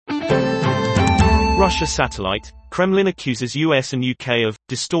Russia satellite, Kremlin accuses US and UK of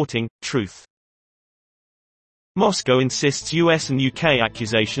distorting truth. Moscow insists US and UK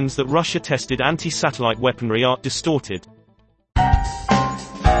accusations that Russia tested anti-satellite weaponry are distorted.